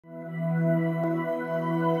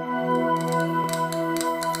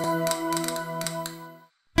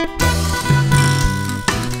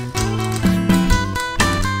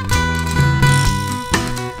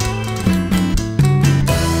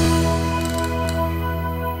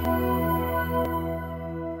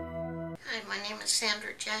My name is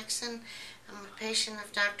Sandra Jackson. I'm a patient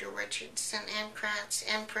of Dr. Richardson and Kratz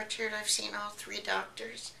and Pritchard. I've seen all three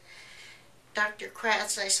doctors. Dr.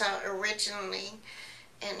 Kratz I saw originally,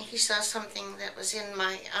 and he saw something that was in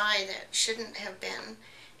my eye that shouldn't have been.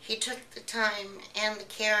 He took the time and the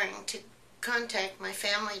caring to contact my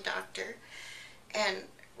family doctor, and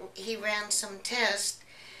he ran some tests,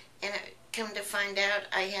 and it come to find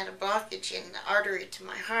out I had a blockage in the artery to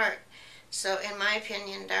my heart. So in my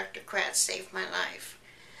opinion, Dr. Kratz saved my life.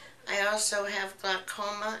 I also have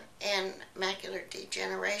glaucoma and macular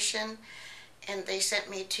degeneration, and they sent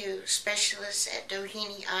me to specialists at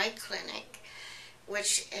Doheny Eye Clinic,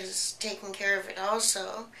 which is taking care of it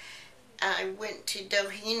also. I went to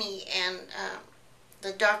Doheny, and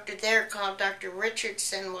the doctor there called Dr.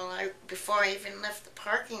 Richardson before I even left the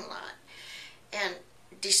parking lot, and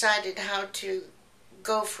decided how to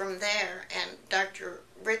go from there. And Dr.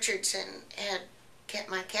 Richardson had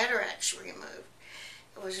my cataracts removed.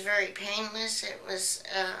 It was very painless. It was,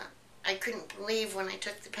 I couldn't believe when I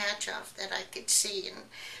took the patch off that I could see and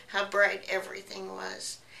how bright everything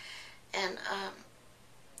was. And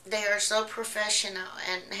they are so professional,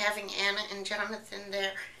 and having Anna and Jonathan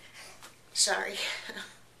there,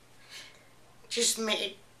 just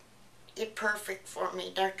made it perfect for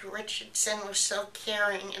me. Dr. Richardson was so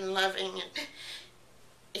caring and loving and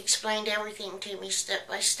explained everything to me step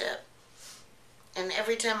by step. And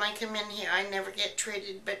every time I come in here, I never get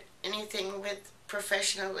treated but anything with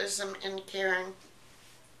professionalism and caring.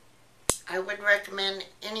 I would recommend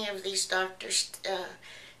any of these doctors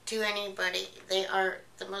to anybody. They are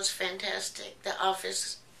the most fantastic. The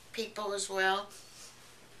office people as well.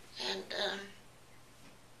 And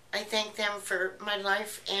I thank them for my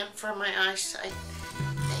life and for my eyesight.